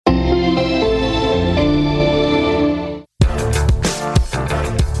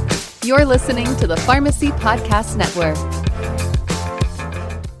You're listening to the Pharmacy Podcast Network.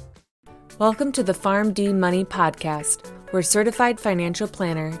 Welcome to the PharmD Money Podcast, where certified financial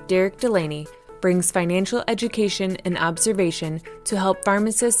planner Derek Delaney brings financial education and observation to help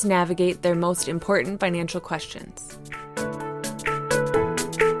pharmacists navigate their most important financial questions.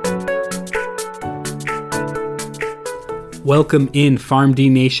 Welcome in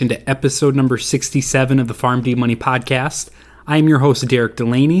PharmD Nation to episode number 67 of the PharmD Money Podcast. I'm your host, Derek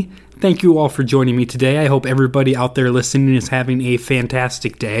Delaney. Thank you all for joining me today. I hope everybody out there listening is having a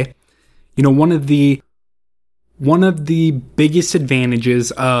fantastic day. You know, one of the biggest advantages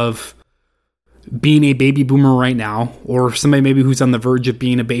of being a baby boomer right now, or somebody maybe who's on the verge of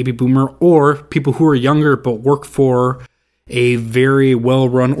being a baby boomer, or people who are younger but work for a very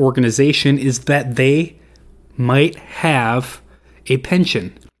well-run organization, is that they might have a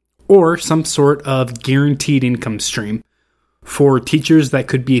pension or some sort of guaranteed income stream. For teachers, that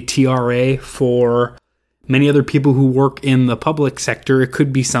could be a TRA. For many other people who work in the public sector, it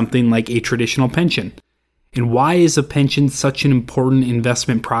could be something like a traditional pension. And why is a pension such an important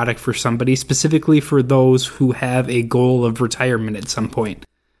investment product for somebody, specifically for those who have a goal of retirement at some point?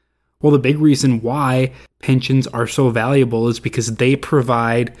 Well, the big reason why pensions are so valuable is because they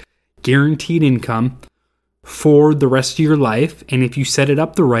provide guaranteed income for the rest of your life. And if you set it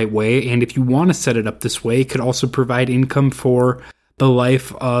up the right way, and if you want to set it up this way, it could also provide income for the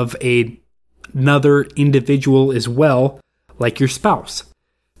life of another individual as well, like your spouse.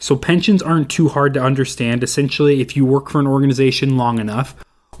 So pensions aren't too hard to understand. Essentially, if you work for an organization long enough,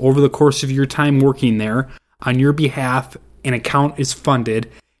 over the course of your time working there, on your behalf, an account is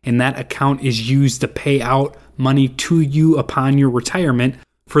funded, and that account is used to pay out money to you upon your retirement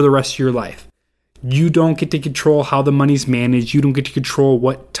for the rest of your life. You don't get to control how the money's managed. You don't get to control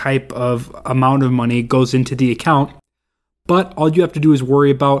what type of amount of money goes into the account. But all you have to do is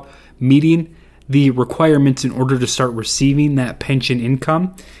worry about meeting the requirements in order to start receiving that pension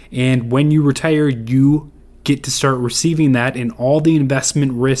income. And when you retire, you get to start receiving that, and all the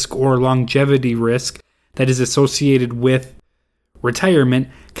investment risk or longevity risk that is associated with retirement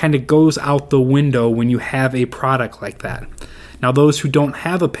kind of goes out the window when you have a product like that. Now, those who don't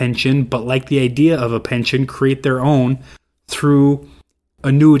have a pension but like the idea of a pension create their own through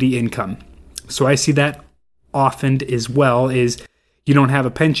annuity income. So I see that often as well, is you don't have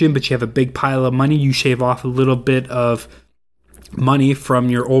a pension but you have a big pile of money. You shave off a little bit of money from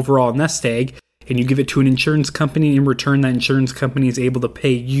your overall nest egg and you give it to an insurance company. In return, that insurance company is able to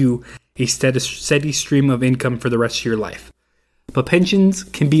pay you a steady stream of income for the rest of your life. But pensions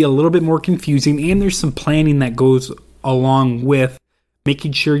can be a little bit more confusing, and there's some planning that goes along with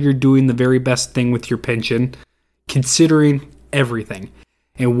making sure you're doing the very best thing with your pension, considering everything.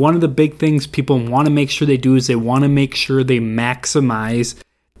 And one of the big things people want to make sure they do is they want to make sure they maximize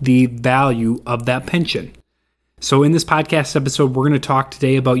the value of that pension. So in this podcast episode, we're going to talk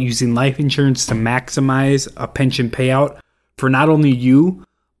today about using life insurance to maximize a pension payout for not only you,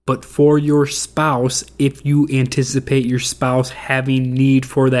 but for your spouse if you anticipate your spouse having need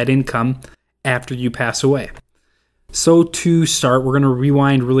for that income after you pass away. So to start, we're going to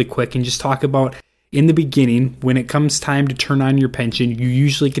rewind really quick and just talk about in the beginning, when it comes time to turn on your pension, you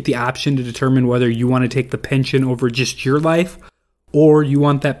usually get the option to determine whether you want to take the pension over just your life or you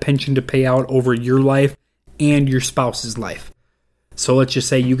want that pension to pay out over your life and your spouse's life. So let's just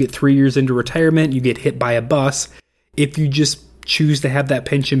say you get 3 years into retirement, you get hit by a bus. If you just choose to have that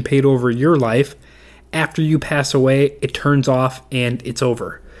pension paid over your life, after you pass away, it turns off and it's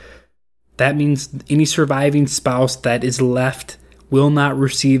over. That means any surviving spouse that is left will not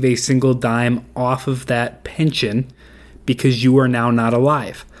receive a single dime off of that pension because you are now not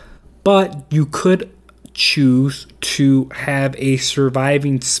alive. But you could choose to have a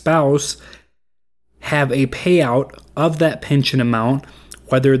surviving spouse have a payout of that pension amount,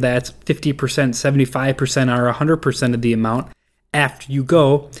 whether that's 50%, 75%, or 100% of the amount after you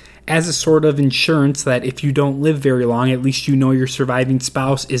go, as a sort of insurance that if you don't live very long, at least you know your surviving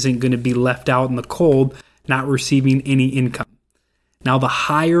spouse isn't going to be left out in the cold, not receiving any income. Now, the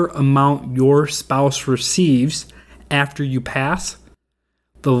higher amount your spouse receives after you pass,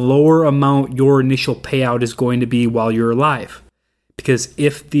 the lower amount your initial payout is going to be while you're alive. Because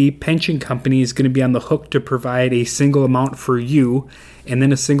if the pension company is going to be on the hook to provide a single amount for you, and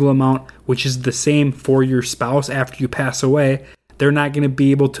then a single amount which is the same for your spouse after you pass away, they're not going to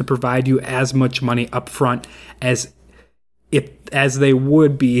be able to provide you as much money up front as they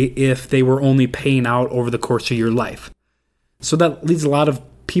would be if they were only paying out over the course of your life. So that leads a lot of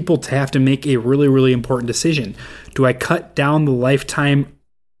people to have to make a really, really important decision. Do I cut down the lifetime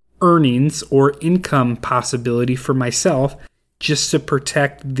earnings or income possibility for myself just to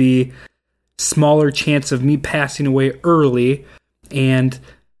protect the smaller chance of me passing away early and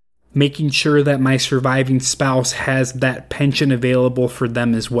making sure that my surviving spouse has that pension available for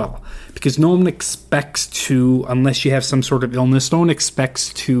them as well. Because no one expects to, unless you have some sort of illness, no one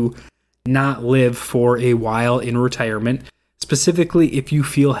expects to not live for a while in retirement, specifically if you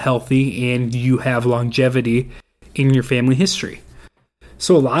feel healthy and you have longevity in your family history.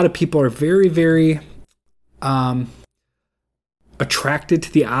 So a lot of people are very, very attracted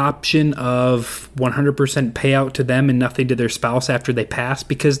to the option of 100% payout to them and nothing to their spouse after they pass,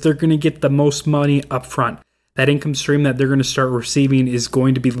 because they're going to get the most money up front. That income stream that they're going to start receiving is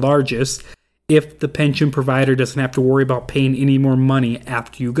going to be largest if the pension provider doesn't have to worry about paying any more money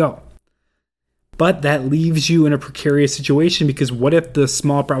after you go. But that leaves you in a precarious situation, because what if the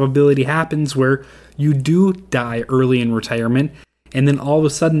small probability happens where you do die early in retirement, and then all of a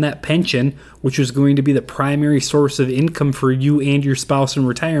sudden that pension, which was going to be the primary source of income for you and your spouse in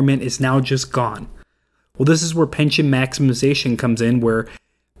retirement, is now just gone? Well, this is where pension maximization comes in, where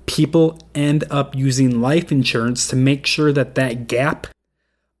people end up using life insurance to make sure that that gap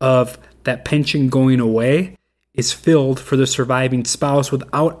of that pension going away is filled for the surviving spouse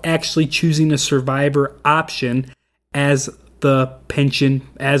without actually choosing a survivor option as the pension,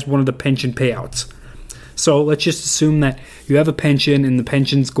 as one of the pension payouts. So let's just assume that you have a pension and the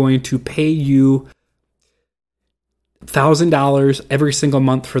pension's going to pay you $1,000 every single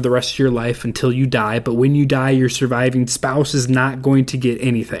month for the rest of your life until you die. But when you die, your surviving spouse is not going to get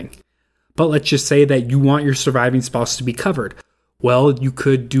anything. But let's just say that you want your surviving spouse to be covered. Well, you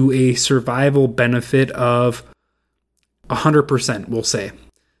could do a survival benefit of 100%, we'll say.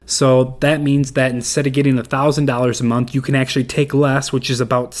 So that means that instead of getting $1,000 a month, you can actually take less, which is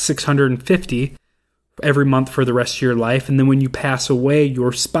about $650 every month for the rest of your life. And then when you pass away,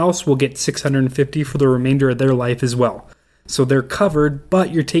 your spouse will get $650 for the remainder of their life as well. So they're covered,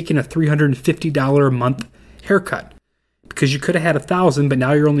 but you're taking a $350 a month haircut, because you could have had $1,000, but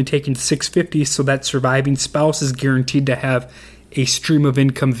now you're only taking $650. So that surviving spouse is guaranteed to have a stream of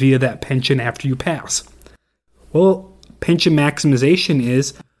income via that pension after you pass. Well, pension maximization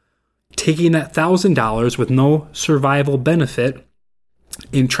is taking that $1,000 with no survival benefit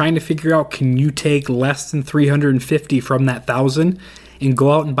and trying to figure out, can you take less than $350 from that $1,000 and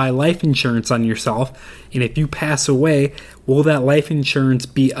go out and buy life insurance on yourself? And if you pass away, will that life insurance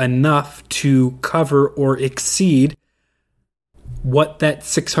be enough to cover or exceed what that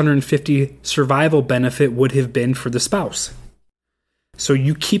 $650 survival benefit would have been for the spouse? So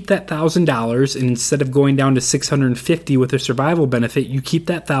you keep that $1,000, and instead of going down to $650 with a survival benefit, you keep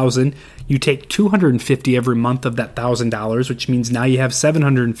that $1,000. You take $250 every month of that $1,000, which means now you have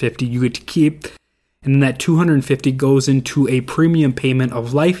 $750 you get to keep, and then that $250 goes into a premium payment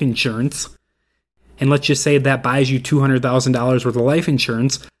of life insurance. And let's just say that buys you $200,000 worth of life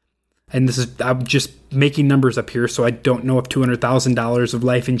insurance. And I'm just making numbers up here, so I don't know if $200,000 of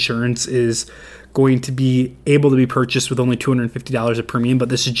life insurance is going to be able to be purchased with only $250 of premium, but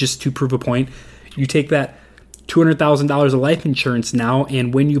this is just to prove a point. You take that $200,000 of life insurance now,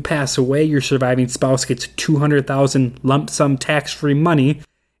 and when you pass away, your surviving spouse gets $200,000 lump sum tax-free money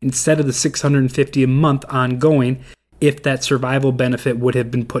instead of the $650 a month ongoing. If that survival benefit would have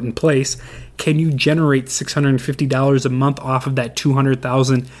been put in place, can you generate $650 a month off of that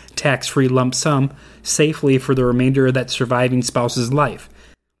 $200,000 tax-free lump sum safely for the remainder of that surviving spouse's life?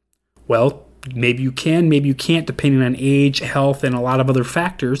 Well, maybe you can, maybe you can't, depending on age, health, and a lot of other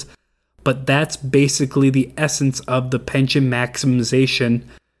factors, but that's basically the essence of the pension maximization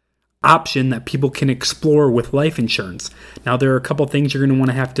option that people can explore with life insurance. Now, there are a couple things you're going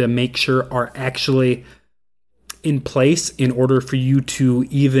to have to make sure are actually in place in order for you to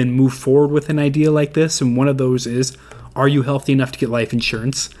even move forward with an idea like this. And one of those is, are you healthy enough to get life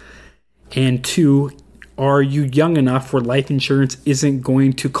insurance? And two, are you young enough where life insurance isn't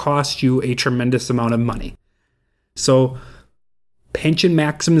going to cost you a tremendous amount of money? So pension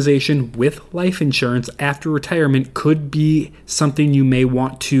maximization with life insurance after retirement could be something you may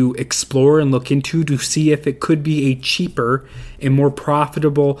want to explore and look into to see if it could be a cheaper and more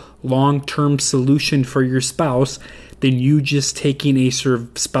profitable long-term solution for your spouse than you just taking a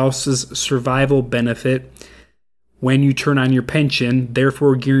spouse's survival benefit when you turn on your pension,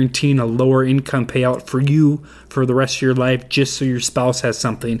 therefore guaranteeing a lower income payout for you for the rest of your life just so your spouse has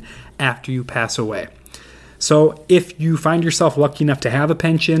something after you pass away. So if you find yourself lucky enough to have a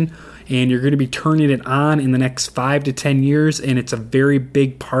pension and you're going to be turning it on in the next 5 to 10 years, and it's a very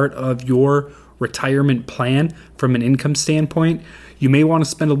big part of your retirement plan from an income standpoint, you may want to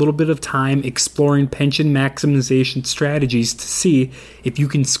spend a little bit of time exploring pension maximization strategies to see if you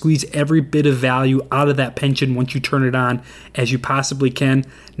can squeeze every bit of value out of that pension once you turn it on as you possibly can,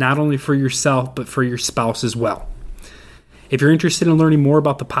 not only for yourself, but for your spouse as well. If you're interested in learning more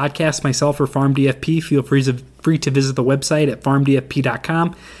about the podcast, myself, or PharmDFP, feel free to visit the website at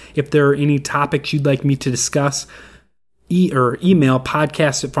pharmdfp.com. If there are any topics you'd like me to discuss, email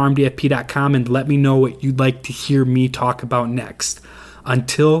podcast@pharmdfp.com and let me know what you'd like to hear me talk about next.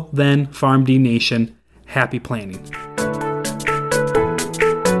 Until then, PharmD Nation, happy planning.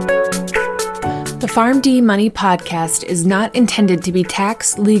 The PharmD Money Podcast is not intended to be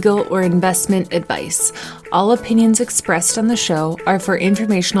tax, legal, or investment advice. All opinions expressed on the show are for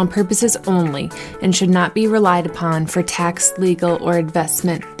informational purposes only and should not be relied upon for tax, legal, or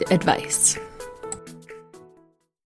investment advice.